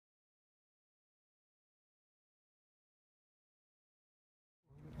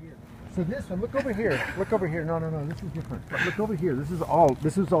So this one, look over here. Look over here. No, this is different. But look over here. This is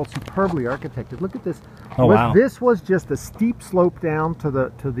all superbly architected. Look at this. Oh wow! This was just a steep slope down to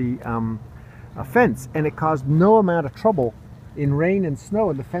the fence, and it caused no amount of trouble in rain and snow,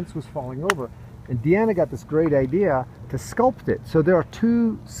 and the fence was falling over. And Deanna got this great idea to sculpt it. So there are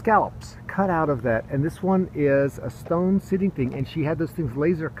 2 scallops cut out of that, and this one is a stone sitting thing, and she had those things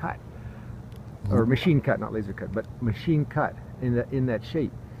laser cut, or machine cut, not laser cut, but machine cut in that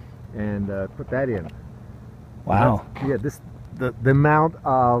shape, and put that in. Wow. Yeah, the amount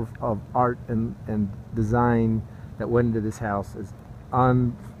of art and design that went into this house is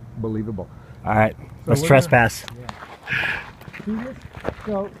unbelievable. All right, let's trespass. Yeah. See this?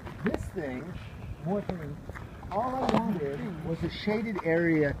 So this thing, more thing, all I wanted was a shaded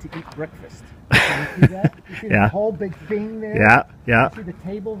area to eat breakfast. Can you see that? You see the whole big thing there? Yeah. You see the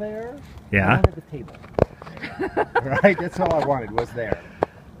table there? Yeah. I wanted the table. Right? That's all I wanted, was there.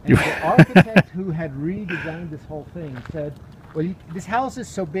 And the architect who had redesigned this whole thing said, well, this house is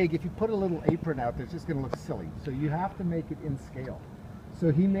so big, if you put a little apron out there, it's just going to look silly. So you have to make it in scale.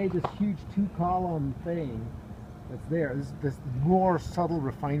 So he made this huge 2-column thing that's there. There's more subtle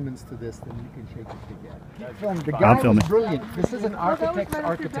refinements to this than you can shake a stick at. The guy was brilliant. This is an architect's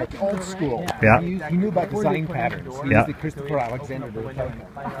architect, old school. Yeah. He knew about design patterns. He was the Christopher Alexander.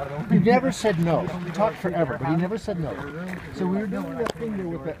 He never said no. He talked forever, but he never said no. So we were doing that thing there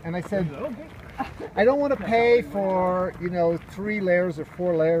with it, and I said, I don't want to pay for 3 layers or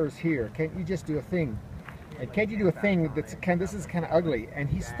 4 layers here. Can't you just do a thing? And can't you do a thing that's this is kind of ugly? And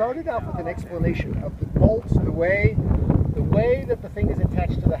he started out with an explanation of the bolts, the way that the thing is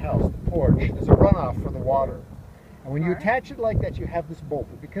attached to the house, the porch. There's a runoff for the water. And when you attach it like that, you have this bolt.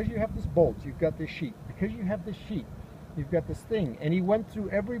 But because you have this bolt, you've got this sheet. Because you have this sheet, you've got this thing. And he went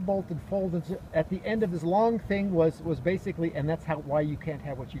through every bolt and fold. And so at the end of this long thing was basically, and that's why you can't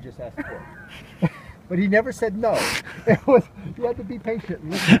have what you just asked for. But he never said no. You had to be patient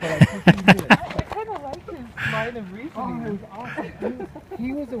and listen for like 15 minutes. I kind of like his line of reasoning. Oh, it was awesome.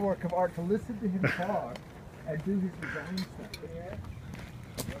 He was a work of art to listen to him talk and do his design stuff.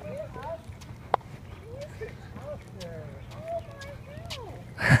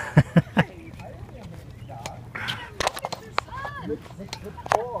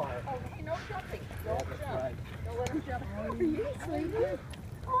 No jumping. Don't jump. Don't let him jump. How are you, sweetie?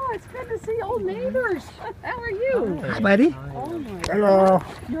 Oh, it's good to see old neighbors. How are you? Hi, buddy. Oh my Hello. God.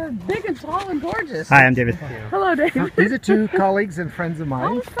 You're big and tall and gorgeous. Hi, I'm David. Hello, David. These are 2 colleagues and friends of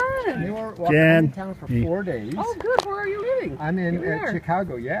mine. Oh, fun. They were Jen. in town for 4 days. Oh, good. Where are you living? I'm in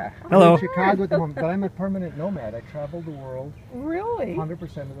Chicago, yeah. Hello. I'm in Chicago at the moment, but I'm a permanent nomad. I travel the world Really? 100%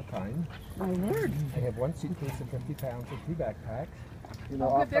 of the time. My word. I have 1 suitcase of 50 pounds and 2 backpacks.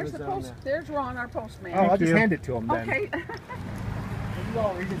 Oh, good. There's the post. There's Ron, our postman. Oh, I'll just hand it to him then. Okay. This is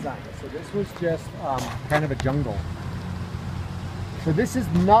all redesigned. So this was just kind of a jungle. So this is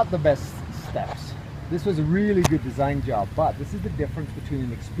not the best steps. This was a really good design job, but this is the difference between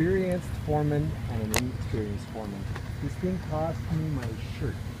an experienced foreman and an inexperienced foreman. This thing cost me my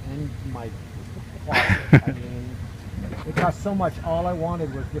shirt and my closet. I mean, it cost so much. All I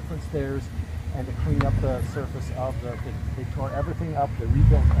wanted was different stairs and to clean up the surface of they tore everything up, they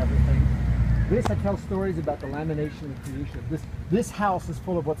rebuilt everything. This, I tell stories about the lamination and creation of this. This house is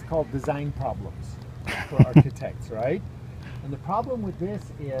full of what's called design problems for architects, right? And the problem with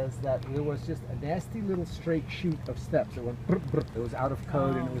this is that there was just a nasty little straight chute of steps. It went brr, brr. It was out of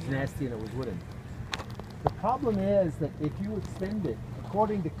code and it was nasty and it was wooden. The problem is that if you extend it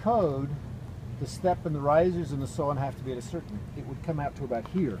according to code, the step and the risers and the so on have to be at a certain, it would come out to about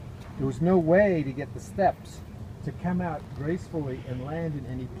here. There was no way to get the steps to come out gracefully and land in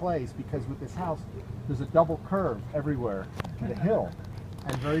any place, because with this house there's a double curve everywhere to the hill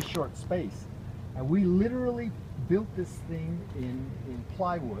and very short space. And we literally built this thing in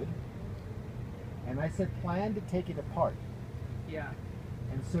plywood, and I said plan to take it apart. Yeah.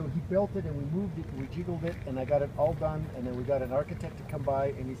 And so he built it and we moved it and we jiggled it and I got it all done, and then we got an architect to come by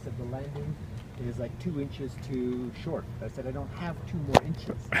and he said the landing is like 2 inches too short. I said I don't have 2 more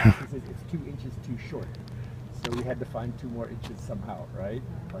inches. He says it's 2 inches too short. So we had to find 2 more inches somehow, right?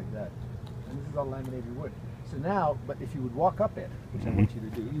 Like that. And this is all laminated wood. So now, but if you would walk up it, which I want you to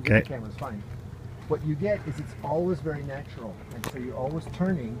do, you get the camera's fine. What you get is it's always very natural. And so you're always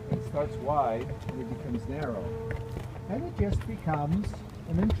turning. It starts wide and it becomes narrow. And it just becomes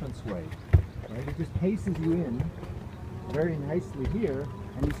an entranceway, right? It just paces you in very nicely here,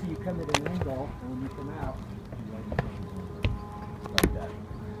 and you see you come at an angle, and when you come out, like that.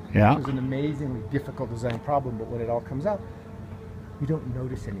 Yeah. Which is an amazingly difficult design problem, but when it all comes out, you don't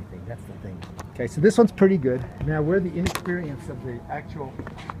notice anything. That's the thing. Okay, so this one's pretty good. Now, where the inexperience of the actual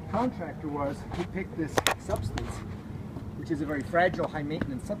contractor was, he picked this substance, which is a very fragile,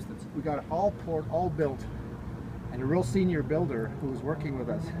 high-maintenance substance. We got it all poured, all built, and a real senior builder who was working with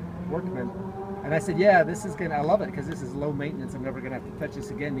us, workman, and I said, yeah, this is gonna, I love it because this is low maintenance. I'm never gonna have to touch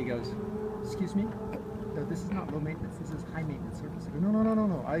this again. And he goes, excuse me? No, this is not low maintenance. This is high maintenance surface. I go,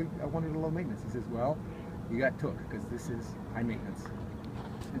 no. I wanted a low maintenance. He says, well, you got took because this is high maintenance.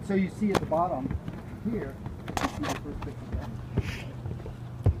 And so you see at the bottom here, you see the first bit of that.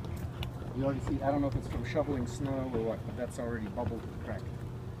 You already see, I don't know if it's from shoveling snow or what, but that's already bubbled and cracked.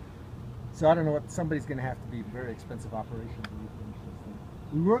 So I don't know what, somebody's going to have to be a very expensive operation to refinish this thing.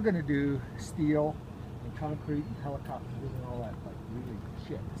 We were going to do steel and concrete and helicopters and all that, like really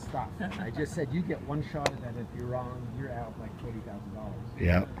shit stuff. And I just said, you get one shot at that, if you're wrong, you're out like $20,000.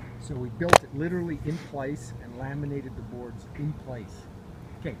 Yeah. So we built it literally in place and laminated the boards in place.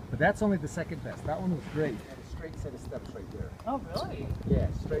 Okay, but that's only the second best. That one was great. Had a straight set of steps right there. Oh, really? Yeah,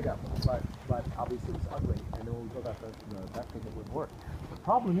 straight up. But obviously it's ugly. I know we built out that thing that wouldn't work. The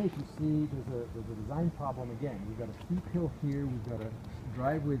problem is, you see, there's a design problem again. We've got a steep hill here. We've got a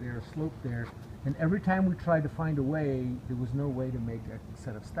driveway there, a slope there, and every time we tried to find a way, there was no way to make a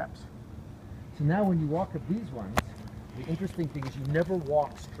set of steps. So now when you walk up these ones, the interesting thing is you never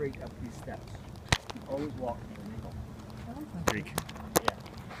walk straight up these steps. You always walk at an angle. Freak. Yeah.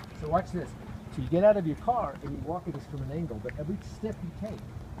 So watch this. So you get out of your car and you walk at this from an angle, but every step you take,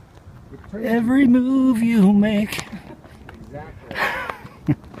 it turns Every move you make. Exactly.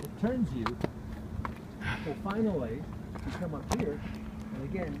 It turns you. So finally, you come up here, and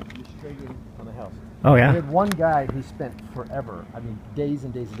again, you're straight in on the house. Oh We yeah. had one guy who spent forever, I mean days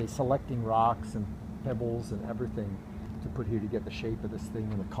and days and days, selecting rocks and pebbles and everything to put here to get the shape of this thing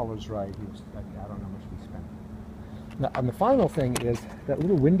and the colors right. He was, I don't know how much we spent. Now, and the final thing is that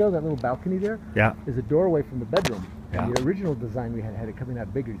little window, that little balcony there, Yeah. is a doorway from the bedroom. Yeah. And the original design we had it coming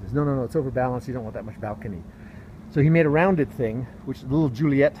out bigger. He says, no, it's overbalanced. You don't want that much balcony. So he made a rounded thing, which is a little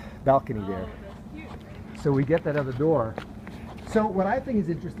Juliet balcony there. So we get that other door. So what I think is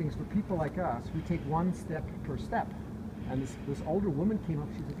interesting is for people like us, we take one step per step. And this older woman came up,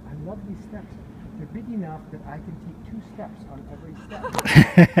 she says, I love these steps. They're big enough that I can take 2 steps on every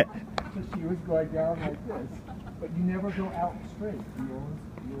step. So she was going down like this, but you never go out straight.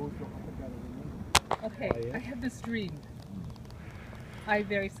 You always go up and down at an angle. Okay, Oh, yeah? I have this dream. I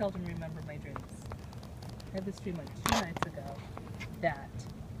very seldom remember my dreams. I had this dream like 2 nights ago that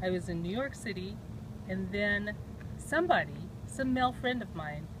I was in New York City, and then some male friend of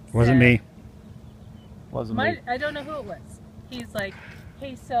mine Wasn't said- me. Wasn't I don't know who it was. He's like,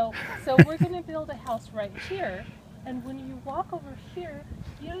 hey, so we're going to build a house right here, and when you walk over here,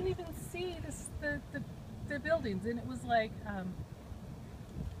 you don't even see the buildings. And it was like,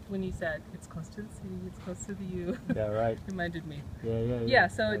 when you said, it's close to the city, it's close to the U, Yeah, right. reminded me. Yeah.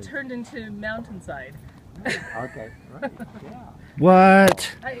 So right. it turned into mountainside. Okay, right. Yeah.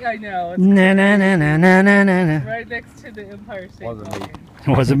 What? I know. It's Na na na na na na na na. right next to the Empire State Wasn't me. Building.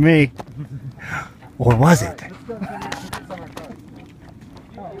 It wasn't me. Or was it? Let's go to this on our cars.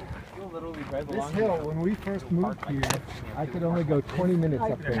 This hill, when we first moved here, I could only go 20 minutes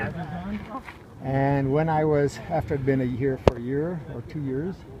up there. And when I was, after I'd been here for a year or 2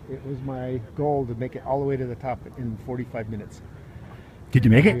 years, it was my goal to make it all the way to the top in 45 minutes. Did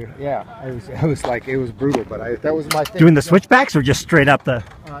you make it? Yeah, I was like, it was brutal, but that was my thing. Doing the switchbacks or just straight up the?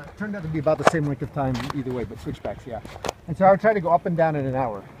 It turned out to be about the same length of time either way, but switchbacks, yeah. And so I would try to go up and down in an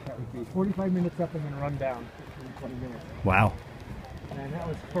hour. That would be 45 minutes up and then run down in 20 minutes. Wow. And that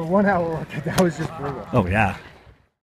was, for 1 hour, that was just brutal. Oh yeah.